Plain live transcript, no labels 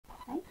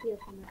clear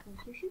from our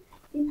confusion.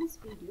 In this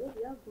video,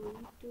 we are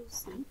going to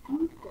see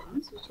few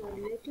terms which are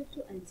related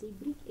to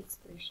algebraic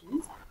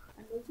expressions,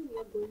 and also we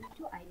are going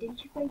to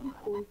identify the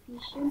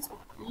coefficients of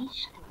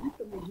each term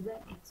from a given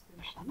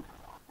expression,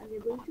 and we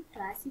are going to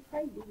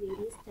classify the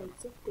various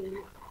types of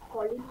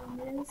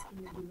polynomials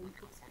in a given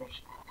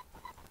expression.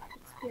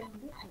 Explain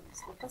the terms.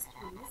 The first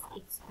one is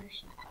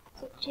expression.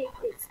 So check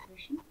the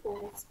expression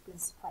 4x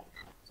plus 5.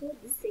 So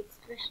this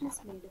expression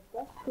is made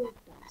up of two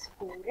terms,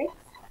 4x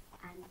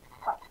and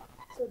 5.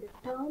 So the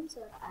terms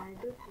are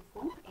added to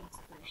form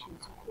expression.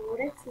 So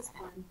 4x is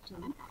one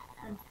term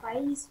and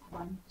 5 is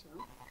one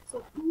term.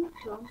 So two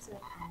terms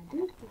are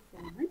added to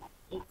form an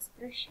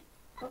expression.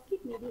 Okay,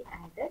 it may be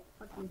added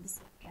or it may be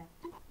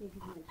subtracted, maybe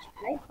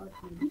multiplied or it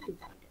may be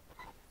divided.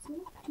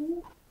 So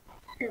two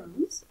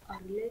terms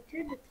are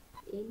related with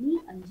any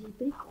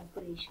algebraic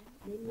operation,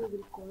 then we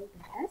will call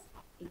that as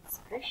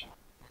expression.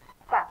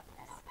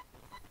 Factors.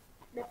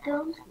 The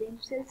terms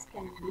themselves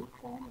can be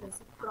formed as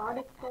a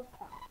product of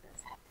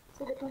factors.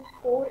 So the term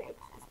 4x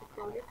is the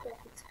product of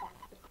its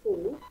factor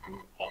 4 and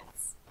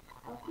x.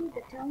 Okay,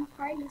 the term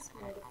 5 is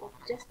made up of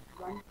just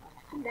one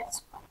factor,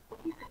 that's 5.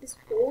 Okay, if it is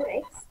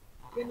 4x,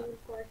 then we will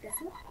call it as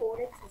a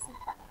 4x as a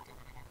factor.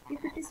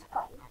 If it is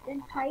 5,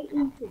 then 5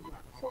 into 1.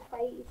 So 5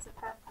 is a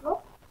factor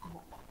of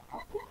 1.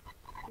 Okay.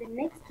 The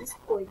next is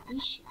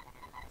coefficient.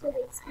 So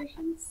the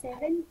expression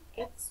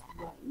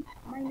 7xy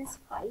minus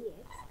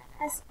 5x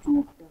has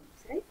two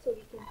terms, right? So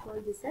we can call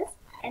this as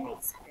an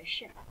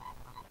expression.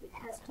 It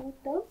has two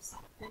terms,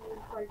 then we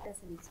will call it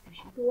as an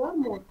expression. Two or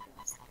more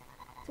terms.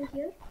 So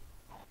here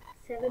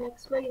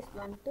 7xy is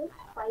one term,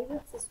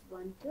 5x is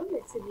one term.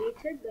 It's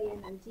related by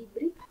an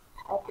algebraic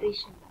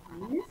operation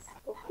minus.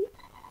 Okay.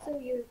 So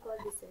you will call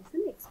this as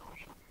an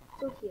expression.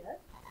 So here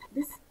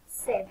this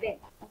 7, okay,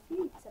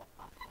 it's a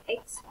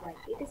xy.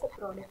 It is a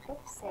product of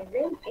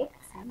 7x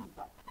and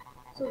y.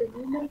 So the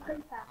numerical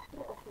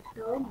factor of a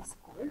term is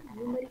called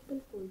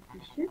numerical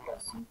coefficient or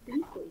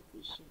simply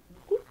coefficient.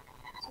 Okay.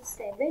 So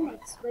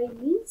 7xy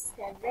means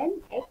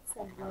 7x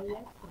and y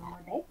are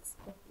products.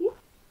 Okay.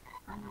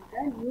 And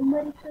the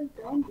numerical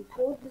term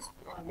before this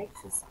product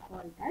is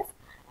called as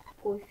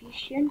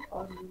coefficient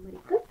or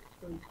numerical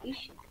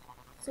coefficient.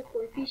 So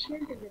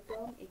coefficient in the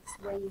term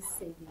xy is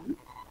 7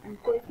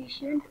 and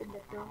coefficient in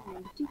the term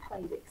negative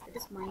 5x, that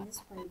is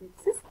minus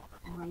 5x is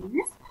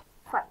minus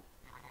 5.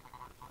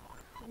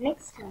 The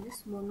next term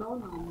is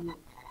monomial.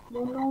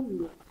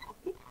 Monomial.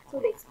 Okay. So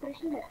the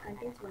expression that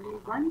contains only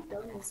one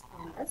term is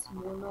called as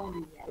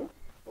monomial.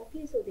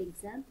 Okay. So the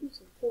examples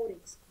of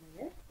 4x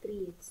square,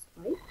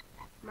 3xy,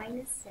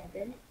 minus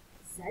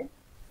 7z,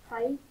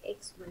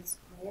 5xy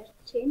square,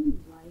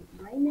 10y,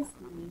 minus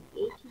 9,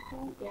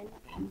 82n,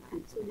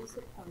 n3. So these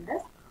are called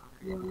as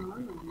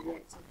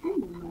monomials. Okay,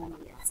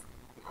 monomials.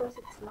 Because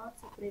it's not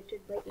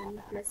separated by any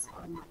plus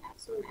or minus.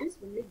 So it is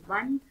only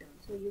one term.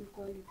 So you will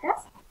call it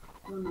as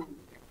monomial.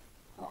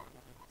 Okay.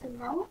 So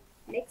now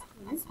next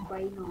one is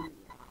binomial.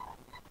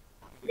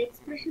 The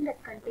expression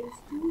that contains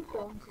two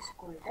terms is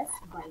called as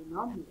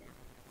binomial.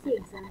 See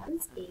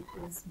examples A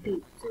plus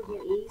B. So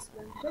here A is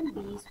one term, B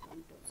is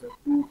one term. So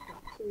two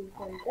terms. So we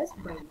call it as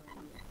binomial.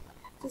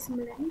 So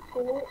similarly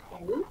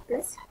 4L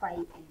plus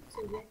 5N.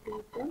 So here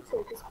two terms, so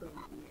it is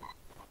binomial.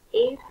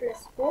 A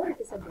plus 4,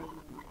 it is a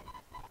binomial.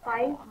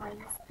 5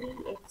 minus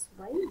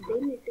 3xy,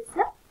 then it is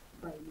a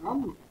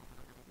binomial.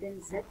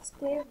 Then z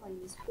square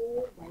minus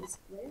 4y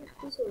square,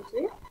 it is also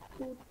a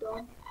two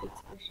term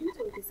expression,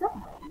 so it is a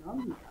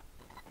binomial.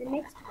 The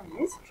next one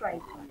is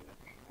trinomial.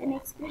 An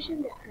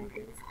expression that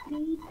contains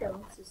three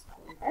terms is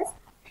called as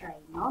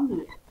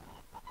trinomial.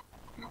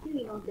 Okay,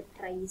 we know that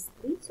tri is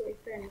 3. So if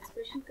an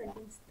expression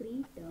contains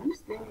three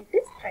terms, then it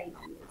is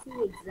trinomial.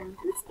 See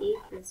examples A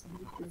plus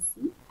B plus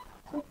C.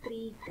 So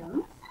 3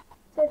 terms.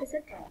 So it is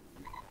a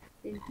trinomial.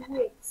 Then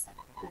 2x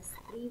plus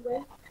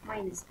 3y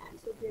minus 3.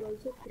 So here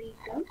also 3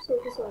 terms. So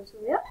it is also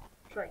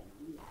a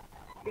trinomial.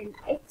 Then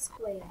x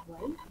square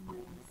y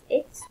minus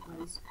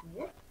xy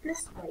square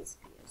plus y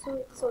square. So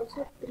it is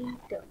also 3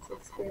 terms.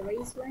 X square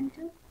y is one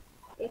term,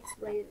 x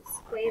y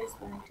square is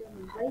one term,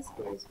 and y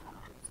square is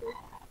one term. So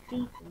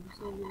 3 terms.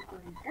 So we will call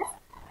it as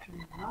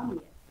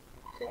trinomial.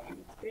 So an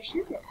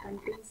expression that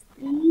contains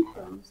 3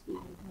 terms we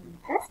will call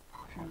it as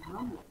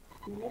trinomial.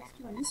 The next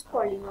one is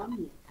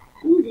polynomial.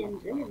 In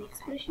general, an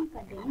expression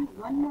containing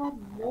one or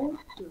more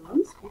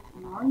terms with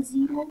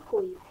non-zero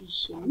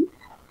coefficient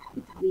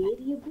with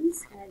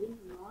variables having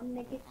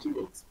non-negative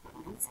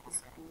exponents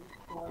is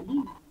called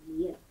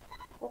polynomial.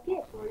 Okay,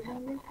 a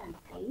polynomial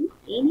contains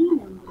any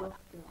number of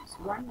terms,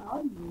 one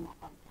or more.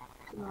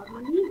 So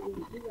normally we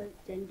will give a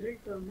general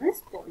term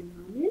as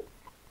polynomial.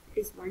 It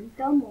is one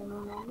term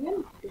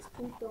monomial, it is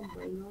two term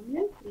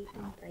binomial, three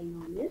term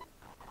trinomial.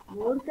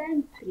 More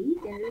than 3,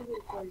 then we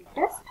will call it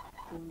as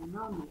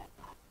polynomial.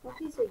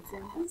 Okay, so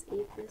examples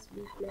A plus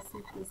B plus C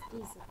plus D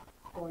is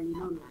a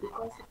polynomial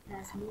because it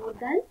has more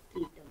than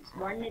 3 terms.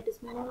 1 it is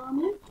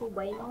monomial, 2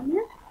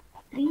 binomial,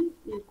 3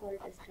 we will call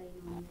it as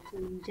trinomial. So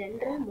in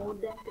general, more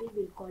than 3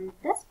 we will call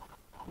it as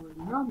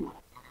polynomial.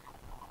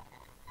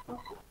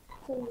 Okay,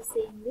 so in the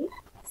same way,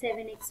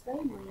 7xy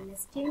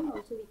minus 10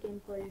 also we can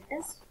call it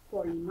as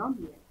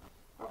polynomial.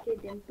 Okay,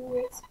 then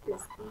 2x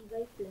plus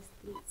 3y plus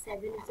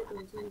 7z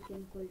also we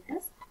can call it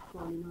as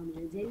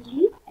polynomial.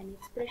 Generally, an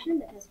expression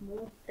that has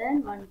more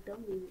than one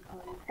term we will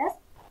call it as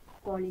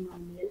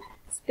polynomial.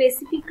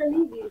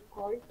 Specifically, we will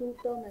call 2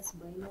 term as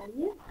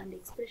binomial and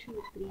expression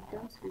with 3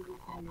 terms we will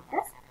call it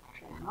as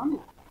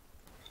trinomial.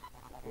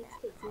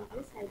 Next example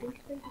is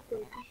identify the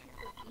coefficient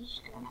of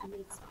each term in the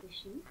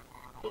expression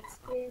x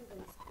square y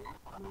square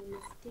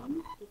minus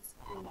 10x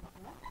square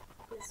y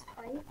plus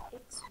 5xy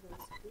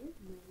square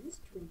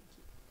minus 20.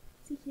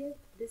 See here,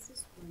 this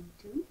is one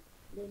term,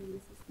 then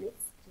this is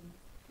next term,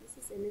 this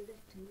is another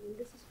term, and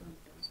this is one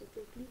term. So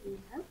totally we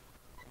have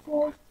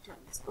 4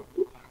 terms.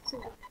 Okay,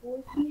 so the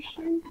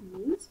coefficient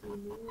means we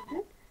know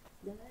that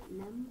the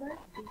number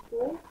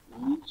before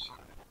each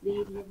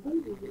variable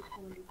we will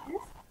call it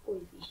as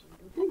coefficient.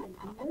 Okay, the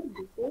number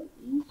before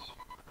each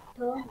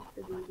term of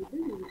the variable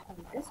we will call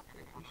it as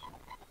coefficient.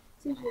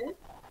 So here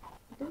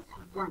it is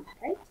 1,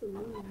 right? So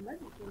no number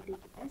we can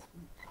take it as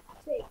 1.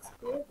 So x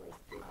square y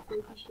square,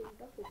 coefficient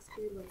of x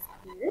square y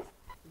square is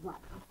 1.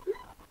 Okay,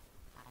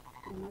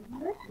 the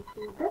number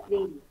before the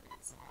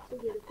variables. So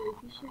here the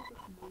coefficient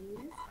of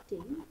minus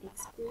 10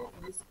 x square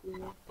y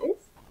square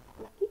is,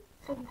 okay,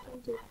 so we can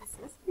take this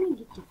as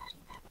negative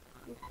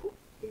 10. Okay,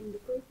 then the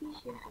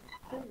coefficient of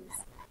plus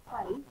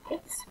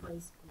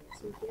 5xy square.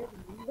 So here the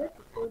number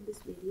before this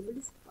variable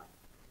is 5.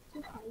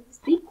 So 5 is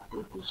the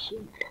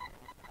coefficient.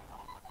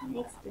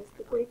 Next is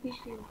the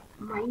coefficient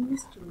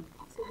minus 20.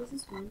 So this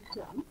is one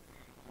term.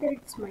 Here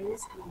it's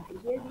minus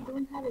 20. Here we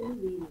don't have any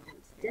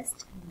variables,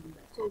 just a number.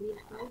 So we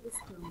will call this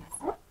term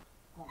as a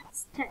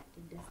constant.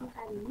 It doesn't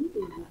have any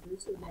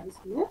variables, so there is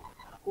no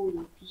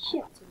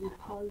coefficient. So we will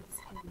call this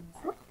term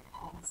as a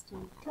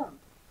constant term.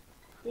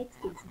 Next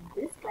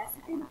example is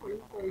classify the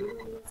following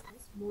polynomials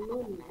as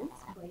monomials,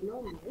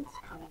 binomials,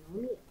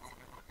 trinomials.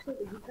 So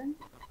the given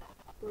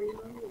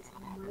polynomial is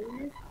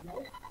minus z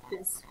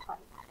plus 5.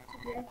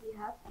 So here we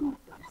have 2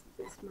 terms.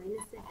 This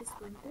minus z is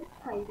one term,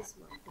 5 is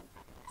one term.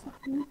 So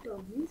 2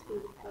 term means we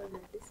will call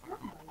that is a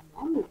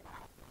binomial.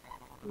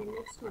 And the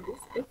next one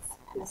is x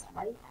plus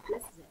y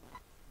plus z.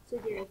 So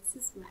here x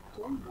is one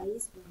term, y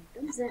is one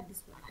term, z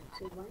is one term.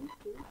 So 1,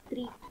 2,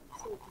 3 terms.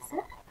 So it is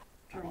a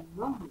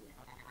trinomial.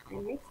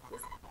 And next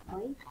is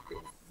y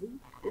plus z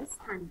plus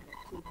 100.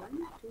 So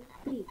 1, 2,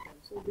 3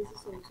 terms. So this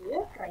is also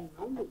a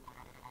trinomial.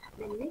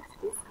 Then next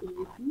is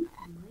AB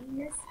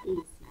minus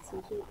AC.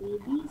 So here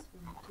AB is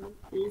one term,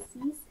 AC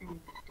is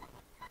another term.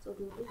 So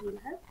total we will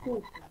have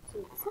 2 terms. So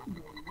it is a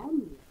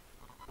binomial.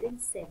 Then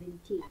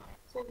 17.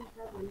 So we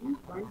have only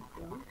one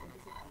term, that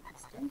is a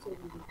constant. So we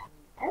will call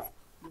it as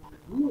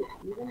monomial.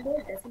 Even though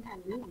it doesn't have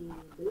any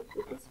variable,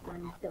 it is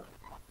one term.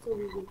 So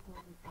we will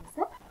call it as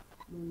a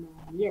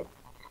monomial.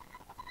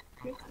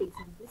 Next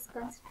example is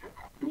construct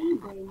 3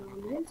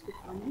 binomials with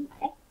only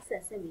x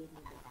as a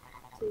variable.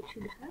 So it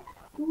should have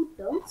 2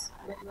 terms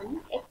but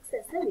only x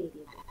as a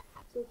variable.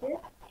 So here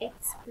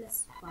x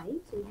plus 5,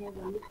 so we have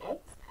only x,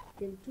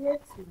 then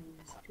 2x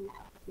minus 2,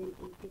 then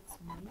 8x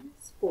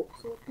minus 4.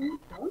 So 2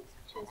 terms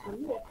which has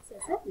only x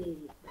as a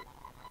variable.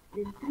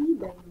 Then 3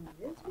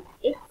 binomials with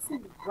x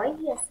and y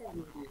as a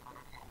variable.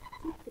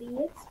 So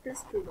 3x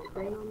plus 2y,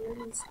 binomial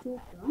means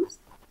 2 terms.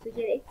 So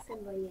here x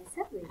and y as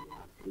a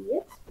variable,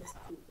 3x plus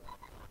 2y.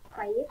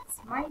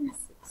 5x minus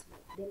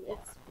 6y, then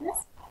x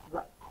plus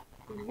y.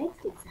 The next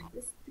example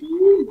is 3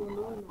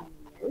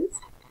 monomials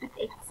with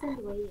x and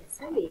y as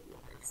a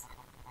variables.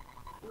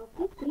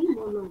 Okay, 3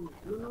 monomial.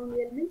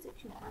 Monomial means it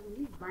should have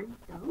only one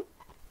term,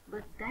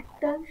 but that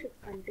term should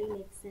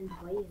contain x and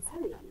y as a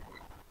variable.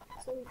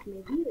 So it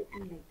may be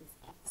written like this: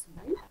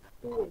 xy,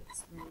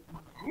 2xy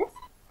minus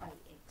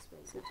 5xy.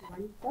 So it's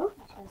one term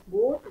which has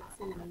both x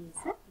and y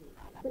as a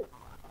variable.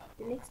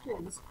 The next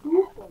one is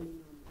 2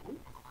 polynomial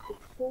with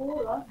 4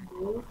 or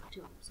more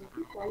terms.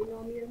 Okay,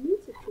 polynomial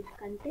means it should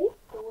contain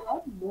 4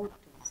 or more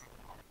terms.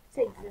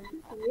 So example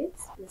 2x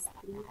plus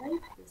 3y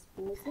plus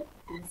 4z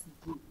plus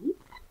d.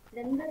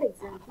 Then another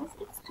example is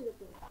x to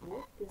the power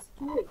 4 plus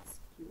 2x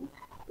cubed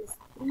plus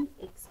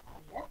 3x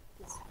squared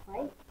plus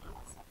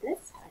 5x plus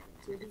 7.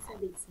 So these are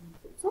the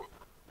examples of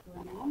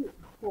polynomial.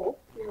 I hope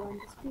you have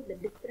understood the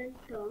different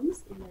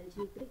terms in the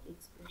algebraic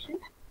expression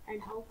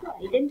and how to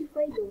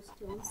identify those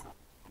terms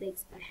the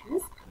expression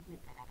is given.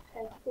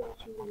 Thank you for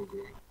watching the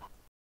video.